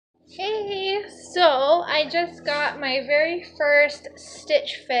So I just got my very first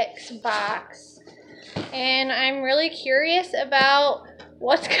StitchFix box, and I'm really curious about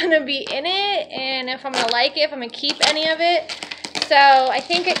what's gonna be in it and if I'm gonna like it, if I'm gonna keep any of it. So I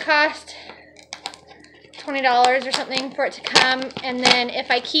think it cost $20 or something for it to come, and then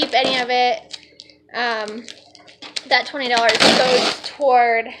if I keep any of it, that $20 goes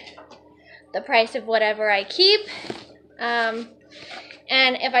toward the price of whatever I keep.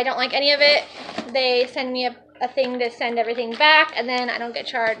 And if I don't like any of it, they send me a thing to send everything back, and then I don't get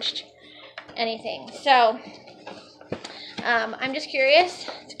charged anything. So I'm just curious.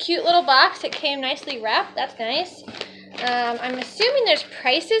 It's a cute little box. It came nicely wrapped. That's nice. I'm assuming there's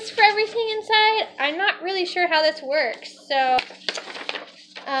prices for everything inside. I'm not really sure how this works. So,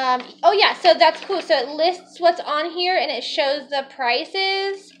 oh yeah, so that's cool. So it lists what's on here and it shows the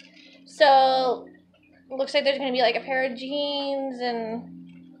prices. So it looks like there's going to be like a pair of jeans and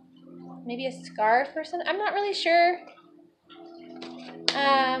maybe a scarf or something. I'm not really sure.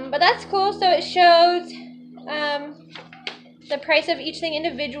 But that's cool. So it shows the price of each thing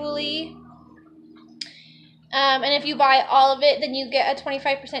individually. And if you buy all of it, then you get a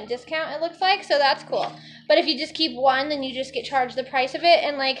 25% discount, it looks like. So that's cool. But if you just keep one, then you just get charged the price of it.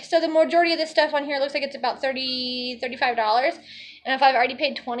 And like, so the majority of this stuff on here looks like it's about $35. And if I've already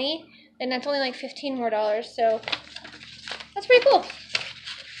paid $20, then that's only like $15 more. So that's pretty cool.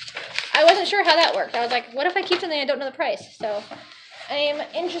 I wasn't sure how that worked. I was like, what if I keep something I don't know the price? So I'm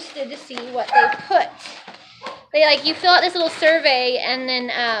interested to see what they put. They like, you fill out this little survey, and then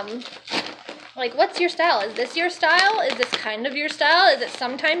like, what's your style? Is this your style? Is this kind of your style? Is it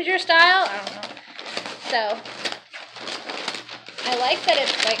sometimes your style? I don't know. So I like that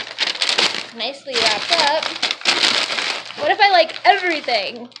it's like nicely wrapped up. What if I like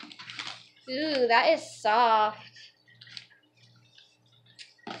everything? Ooh, that is soft.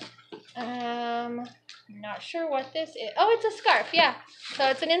 Not sure what this is. Oh, it's a scarf, yeah. So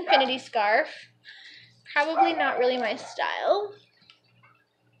it's an infinity scarf. Probably not really my style,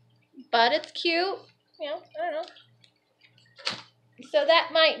 but it's cute. You know, I don't know. So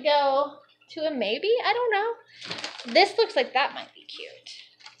that might go to a maybe. I don't know. This looks like that might be cute.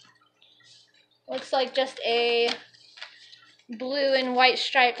 Looks like just a blue and white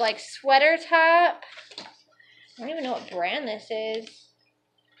striped like sweater top. I don't even know what brand this is.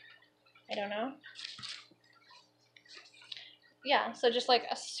 I don't know. Yeah, so just like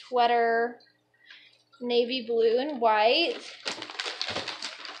a sweater, navy blue and white.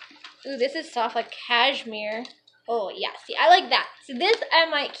 Ooh, this is soft like cashmere. Oh yeah, see, I like that. So this I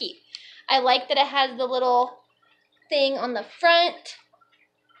might keep. I like that it has the little thing on the front.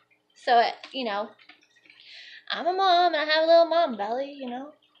 So it, you know, I'm a mom and I have a little mom belly, you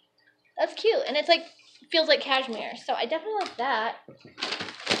know. That's cute. And it's like, feels like cashmere. So I definitely like that.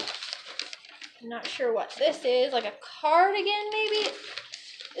 I'm not sure what this is. Like a cardigan maybe?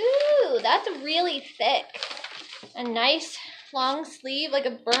 Ooh, that's really thick. A nice long sleeve, like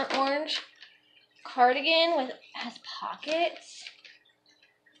a burnt orange cardigan with has pockets.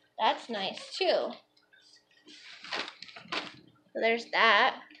 That's nice too. So there's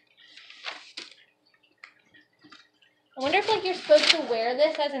that. I wonder if like you're supposed to wear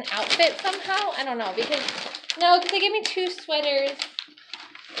this as an outfit somehow. I don't know, because no, because they gave me two sweaters.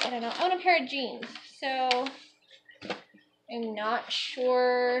 I don't know. I want a pair of jeans, so I'm not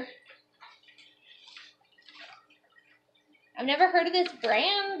sure. I've never heard of this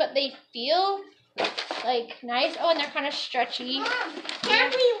brand, but they feel like nice. Oh, and they're kind of stretchy. Mom, tell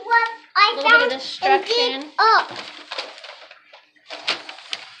me what I found. A little bit of destruction.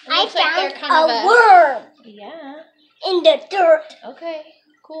 It looks like they're kind of a worm. Yeah. In the dirt. Okay,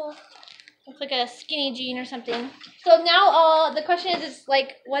 cool. Looks like a skinny jean or something. So now the question is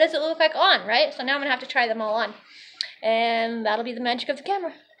like, what does it look like on, right? So now I'm going to have to try them all on. And that'll be the magic of the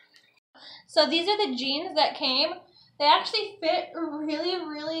camera. So these are the jeans that came. They actually fit really,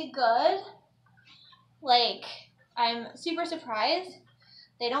 really good. Like, I'm super surprised.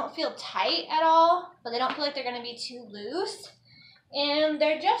 They don't feel tight at all, but they don't feel like they're going to be too loose. And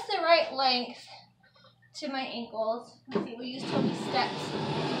they're just the right length to my ankles. Let's see, we use Toby's steps.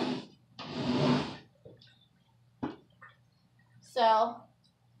 So,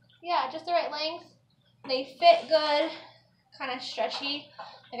 yeah, just the right length. They fit good, kind of stretchy.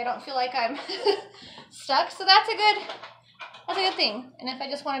 Like I don't feel like I'm stuck. So that's a good thing. And if I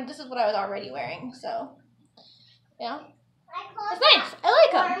just wanted, this is what I was already wearing. So, yeah, it's nice. I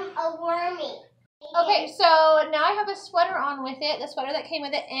like them. A wormy. Okay, so now I have a sweater on with it, the sweater that came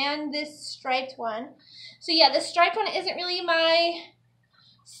with it, and this striped one. So yeah, this striped one isn't really my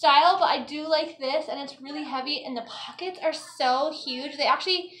style, but I do like this, and it's really heavy, and the pockets are so huge. They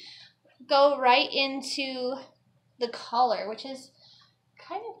actually go right into the collar, which is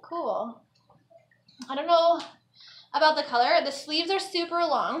kind of cool. I don't know about the color. The sleeves are super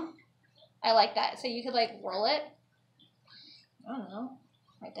long. I like that. So you could like roll it. I don't know,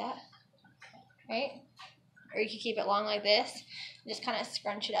 like that, right? Or you could keep it long like this, and just kind of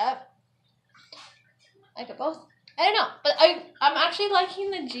scrunch it up. I could both. I don't know, but I'm actually liking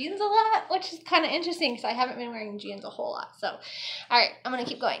the jeans a lot, which is kind of interesting because I haven't been wearing jeans a whole lot. So, all right, I'm gonna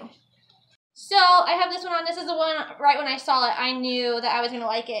keep going. So I have this one on. This is the one right when I saw it, I knew that I was gonna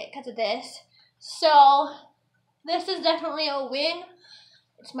like it because of this. So this is definitely a win.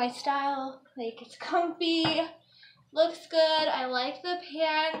 It's my style. Like, it's comfy. Looks good. I like the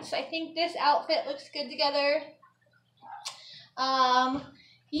pants. I think this outfit looks good together.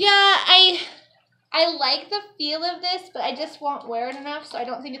 Yeah, I like the feel of this, but I just won't wear it enough, so I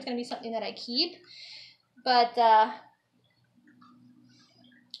don't think it's going to be something that I keep. But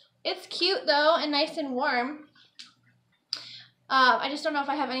it's cute, though, and nice and warm. I just don't know if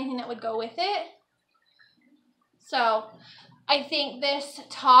I have anything that would go with it. So I think this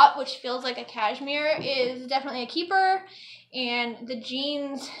top, which feels like a cashmere, is definitely a keeper, and the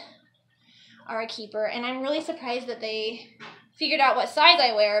jeans are a keeper. And I'm really surprised that they figured out what size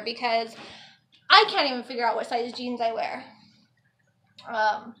I wear, because I can't even figure out what size jeans I wear.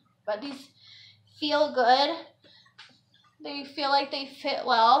 But these feel good. They feel like they fit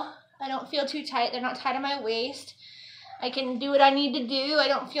well. I don't feel too tight. They're not tight on my waist. I can do what I need to do. I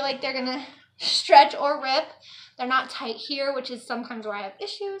don't feel like they're gonna stretch or rip. They're not tight here, which is sometimes where I have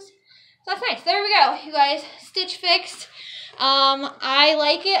issues. So that's nice. There we go, you guys. StitchFix. I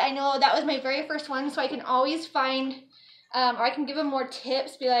like it. I know that was my very first one, so I can always find, or I can give them more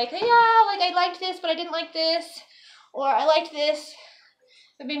tips. Be like, hey, yeah, like I liked this, but I didn't like this. Or I liked this,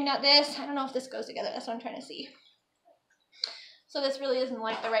 but maybe not this. I don't know if this goes together. That's what I'm trying to see. So this really isn't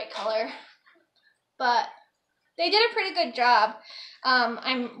like the right color. But they did a pretty good job.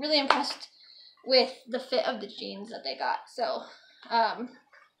 I'm really impressed with the fit of the jeans that they got. So,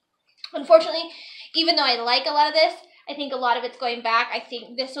 unfortunately, even though I like a lot of this, I think a lot of it's going back. I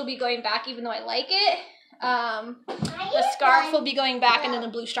think this will be going back even though I like it. The scarf will be going back, and then the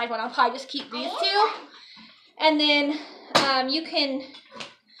blue stripe one. I'll probably just keep these two. And then you can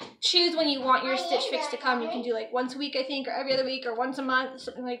choose when you want your Stitch Fix to come. You can do like once a week, I think, or every other week, or once a month,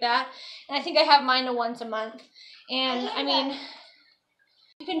 something like that. And I think I have mine to once a month. And I mean,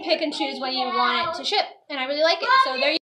 you can pick and choose when you want it to ship, and I really like it. So there you go.